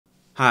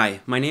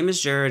Hi, my name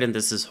is Jared and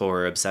this is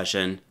Horror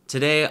Obsession.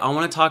 Today, I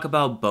want to talk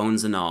about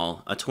Bones and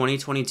All, a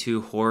 2022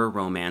 horror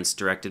romance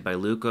directed by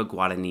Luca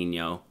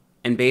Guadagnino,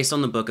 and based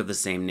on the book of the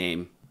same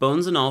name.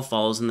 Bones and All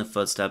follows in the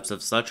footsteps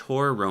of such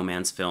horror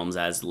romance films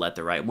as Let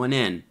the Right One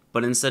In,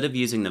 but instead of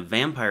using the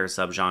vampire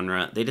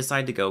subgenre, they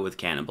decide to go with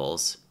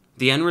cannibals.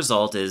 The end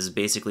result is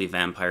basically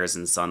vampires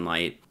in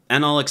sunlight,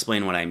 and I'll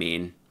explain what I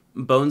mean.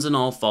 Bones and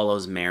All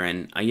follows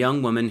Marin, a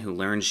young woman who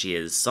learns she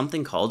is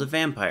something called a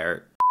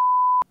vampire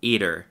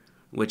eater,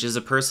 which is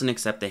a person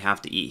except they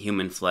have to eat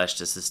human flesh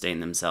to sustain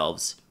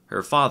themselves.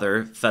 Her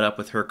father, fed up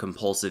with her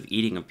compulsive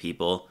eating of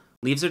people,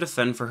 leaves her to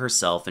fend for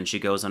herself and she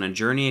goes on a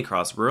journey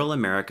across rural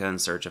America in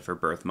search of her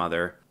birth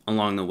mother.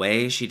 Along the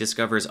way, she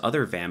discovers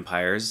other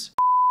vampires,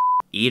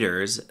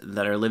 eaters,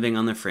 that are living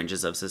on the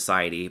fringes of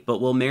society, but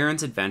will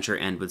Marin's adventure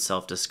end with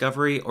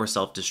self-discovery or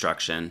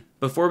self-destruction?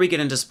 Before we get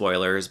into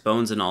spoilers,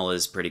 Bones and All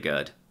is pretty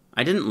good.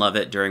 I didn't love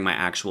it during my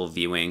actual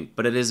viewing,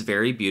 but it is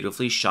very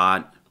beautifully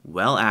shot,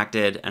 well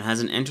acted, and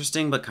has an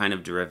interesting but kind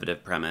of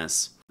derivative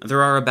premise.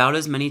 There are about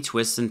as many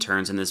twists and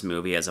turns in this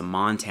movie as a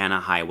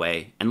Montana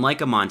highway, and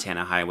like a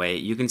Montana highway,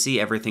 you can see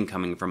everything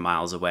coming from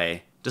miles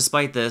away.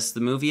 Despite this, the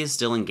movie is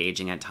still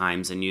engaging at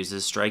times and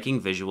uses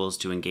striking visuals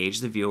to engage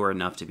the viewer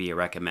enough to be a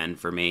recommend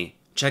for me.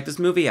 Check this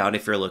movie out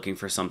if you're looking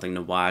for something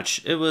to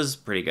watch. It was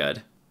pretty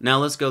good. Now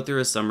let's go through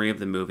a summary of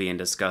the movie and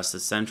discuss the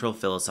central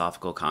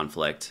philosophical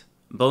conflict.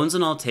 Bones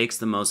and All takes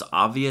the most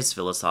obvious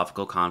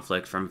philosophical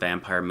conflict from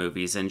vampire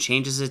movies and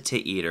changes it to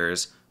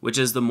eaters, which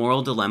is the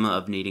moral dilemma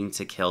of needing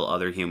to kill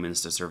other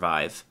humans to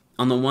survive.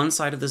 On the one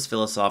side of this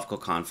philosophical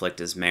conflict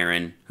is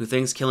Marin, who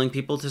thinks killing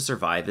people to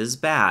survive is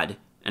bad,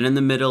 and in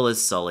the middle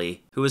is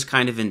Sully, who is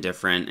kind of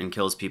indifferent and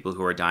kills people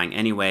who are dying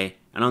anyway,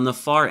 and on the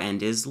far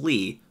end is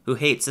Lee, who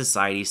hates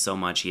society so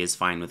much he is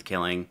fine with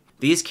killing.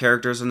 These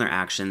characters and their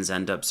actions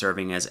end up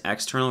serving as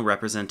external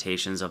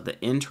representations of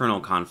the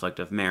internal conflict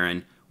of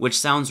Marin, which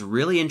sounds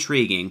really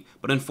intriguing,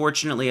 but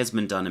unfortunately has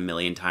been done a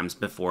million times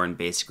before in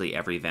basically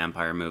every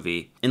vampire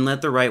movie. In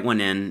Let the Right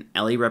One In,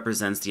 Ellie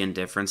represents the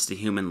indifference to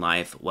human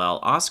life, while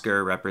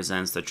Oscar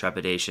represents the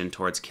trepidation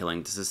towards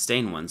killing to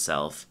sustain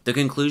oneself. The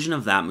conclusion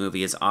of that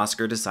movie is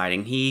Oscar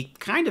deciding he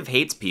kind of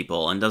hates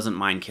people and doesn't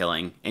mind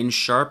killing, in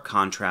sharp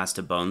contrast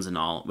to Bones and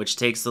All, which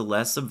takes the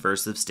less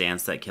subversive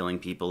stance that killing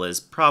people is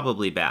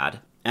probably bad,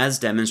 as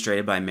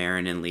demonstrated by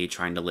Marin and Lee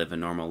trying to live a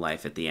normal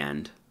life at the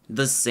end.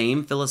 The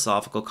same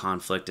philosophical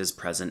conflict is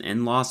present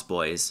in Lost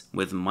Boys,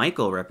 with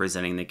Michael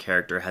representing the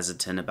character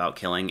hesitant about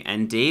killing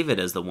and David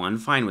as the one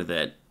fine with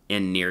it.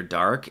 In Near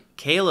Dark,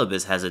 Caleb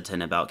is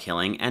hesitant about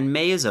killing and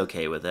May is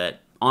okay with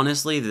it.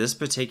 Honestly, this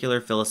particular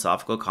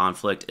philosophical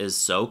conflict is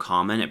so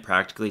common it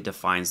practically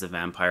defines the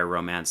vampire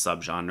romance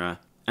subgenre.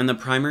 And the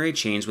primary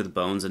change with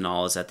Bones and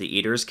All is that the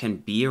eaters can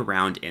be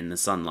around in the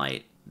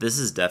sunlight. This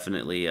is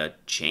definitely a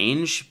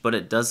change, but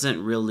it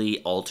doesn't really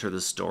alter the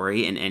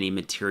story in any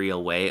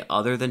material way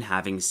other than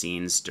having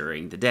scenes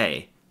during the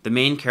day. The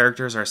main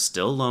characters are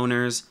still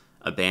loners,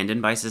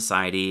 abandoned by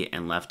society,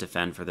 and left to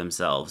fend for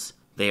themselves.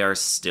 They are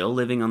still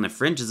living on the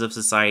fringes of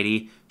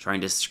society,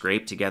 trying to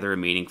scrape together a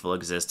meaningful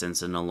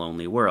existence in a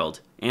lonely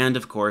world. And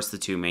of course, the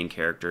two main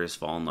characters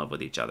fall in love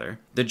with each other.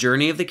 The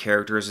journey of the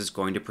characters is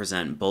going to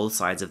present both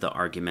sides of the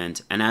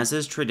argument, and as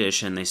is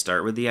tradition, they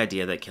start with the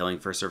idea that killing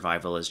for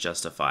survival is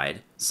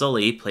justified.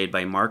 Sully, played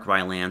by Mark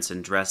Rylance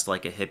and dressed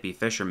like a hippie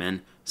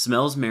fisherman,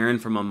 smells Marin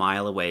from a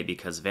mile away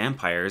because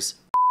vampires,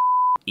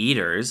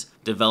 eaters,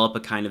 develop a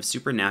kind of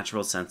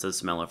supernatural sense of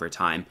smell over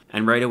time,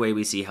 and right away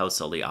we see how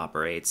Sully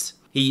operates.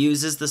 He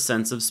uses the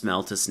sense of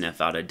smell to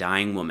sniff out a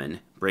dying woman,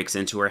 breaks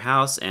into her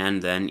house,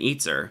 and then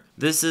eats her.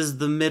 This is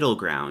the middle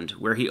ground,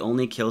 where he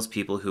only kills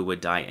people who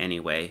would die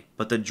anyway,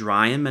 but the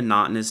dry and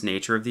monotonous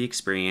nature of the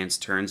experience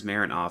turns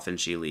Marin off and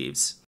she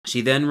leaves.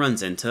 She then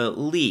runs into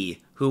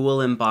Lee, who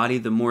will embody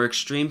the more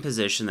extreme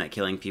position that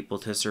killing people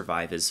to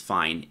survive is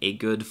fine, a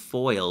good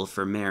foil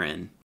for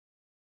Marin.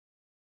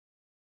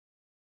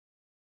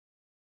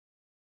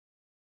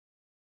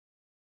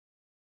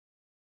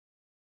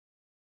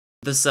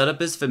 The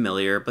setup is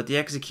familiar, but the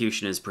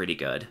execution is pretty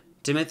good.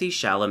 Timothée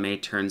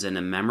Chalamet turns in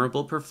a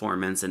memorable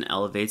performance and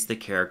elevates the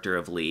character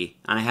of Lee,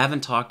 and I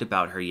haven't talked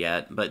about her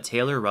yet, but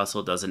Taylor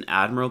Russell does an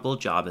admirable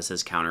job as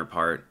his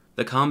counterpart.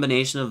 The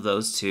combination of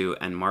those two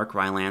and Mark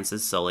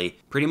Rylance's Sully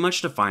pretty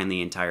much define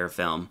the entire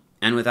film,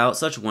 and without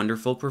such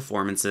wonderful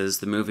performances,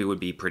 the movie would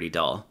be pretty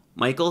dull.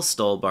 Michael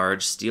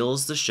Stuhlbarg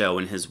steals the show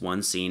in his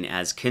one scene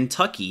as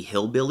Kentucky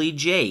Hillbilly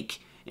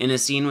Jake, in a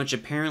scene which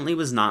apparently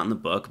was not in the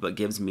book but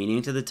gives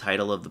meaning to the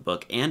title of the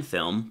book and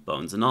film,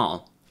 Bones and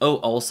All. Oh,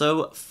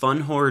 also,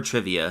 fun horror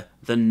trivia,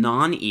 the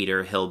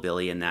non-eater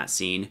hillbilly in that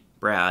scene,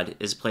 Brad,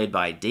 is played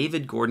by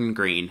David Gordon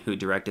Green, who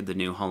directed the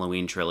new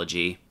Halloween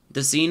trilogy.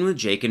 The scene with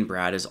Jake and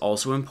Brad is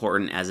also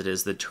important as it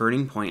is the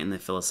turning point in the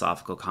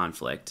philosophical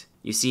conflict.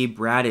 You see,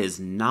 Brad is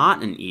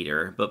not an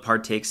eater, but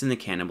partakes in the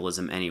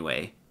cannibalism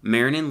anyway.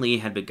 Marin and Lee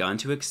had begun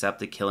to accept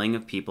the killing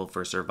of people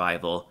for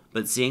survival,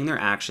 but seeing their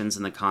actions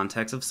in the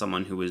context of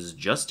someone who is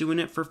just doing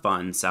it for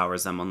fun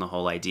sours them on the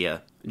whole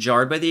idea.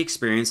 Jarred by the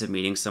experience of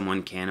meeting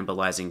someone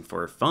cannibalizing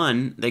for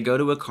fun, they go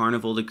to a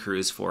carnival to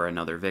cruise for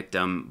another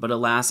victim, but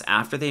alas,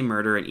 after they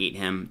murder and eat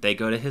him, they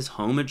go to his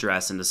home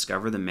address and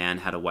discover the man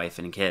had a wife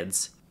and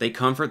kids. They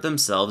comfort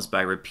themselves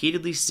by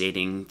repeatedly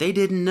stating they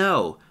didn't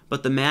know,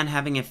 but the man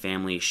having a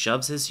family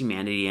shoves his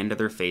humanity into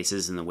their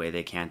faces in the way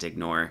they can't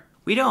ignore.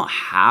 We don't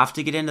have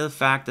to get into the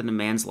fact that a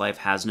man's life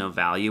has no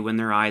value in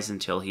their eyes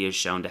until he is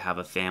shown to have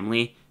a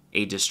family,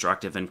 a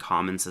destructive and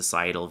common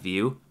societal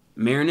view.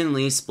 Marin and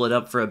Lee split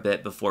up for a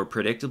bit before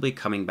predictably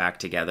coming back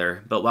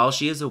together, but while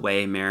she is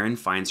away, Marin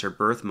finds her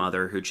birth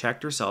mother who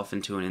checked herself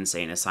into an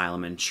insane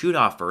asylum and chewed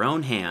off her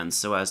own hands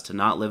so as to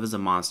not live as a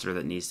monster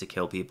that needs to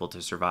kill people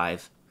to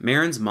survive.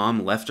 Marin's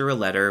mom left her a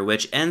letter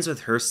which ends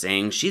with her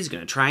saying she's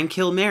gonna try and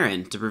kill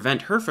Marin to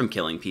prevent her from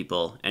killing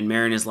people, and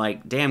Marin is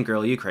like, "Damn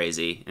girl, you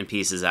crazy," and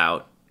pieces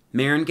out.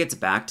 Marin gets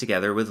back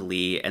together with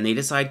Lee, and they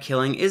decide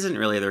killing isn't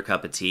really their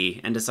cup of tea,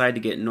 and decide to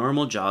get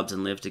normal jobs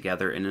and live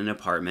together in an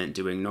apartment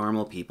doing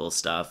normal people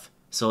stuff.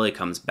 Sully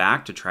comes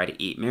back to try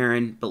to eat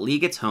Marin, but Lee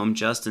gets home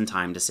just in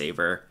time to save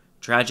her.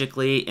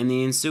 Tragically, in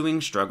the ensuing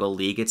struggle,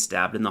 Lee gets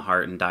stabbed in the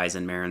heart and dies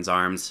in Marin's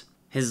arms.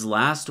 His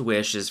last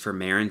wish is for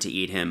Marin to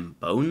eat him,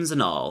 bones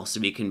and all, so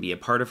he can be a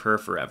part of her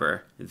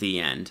forever. The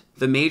end.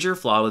 The major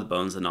flaw with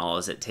Bones and All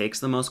is it takes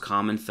the most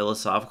common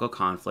philosophical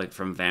conflict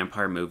from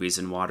vampire movies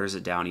and waters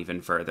it down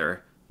even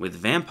further. With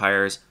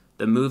vampires,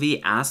 the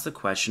movie asks the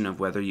question of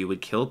whether you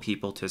would kill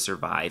people to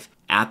survive,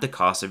 at the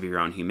cost of your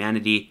own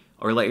humanity,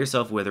 or let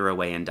yourself wither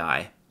away and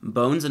die.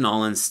 Bones and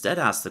All instead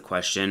asks the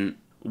question,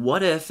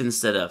 what if,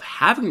 instead of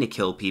having to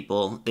kill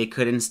people, they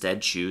could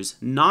instead choose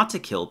not to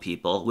kill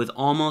people with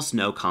almost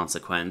no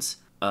consequence?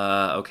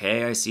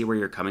 Okay, I see where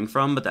you're coming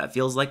from, but that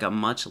feels like a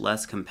much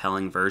less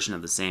compelling version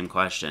of the same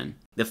question.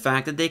 The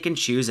fact that they can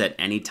choose at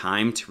any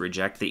time to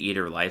reject the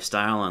eater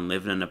lifestyle and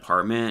live in an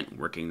apartment,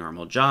 working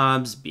normal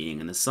jobs, being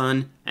in the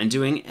sun, and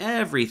doing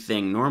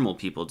everything normal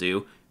people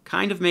do,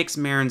 kind of makes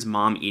Marin's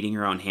mom eating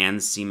her own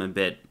hands seem a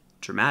bit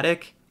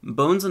dramatic.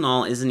 Bones and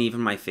All isn't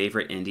even my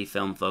favorite indie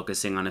film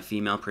focusing on a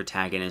female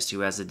protagonist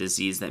who has a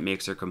disease that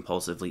makes her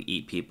compulsively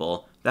eat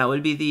people. That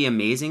would be the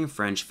amazing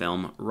French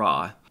film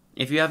Raw.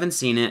 If you haven't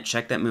seen it,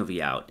 check that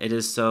movie out. It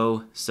is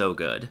so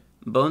good.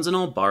 Bones and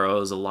All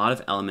borrows a lot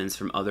of elements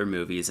from other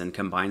movies and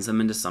combines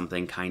them into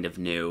something kind of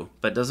new,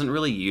 but doesn't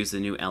really use the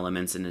new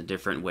elements in a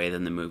different way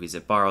than the movies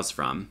it borrows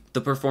from.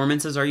 The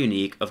performances are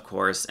unique, of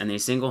course, and they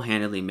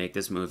single-handedly make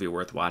this movie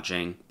worth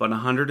watching, but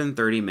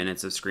 130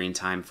 minutes of screen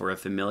time for a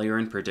familiar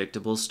and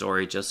predictable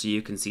story just so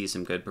you can see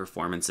some good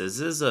performances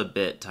is a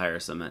bit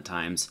tiresome at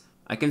times.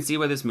 I can see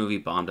why this movie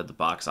bombed at the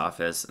box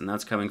office, and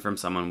that's coming from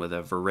someone with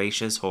a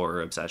voracious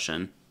horror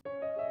obsession.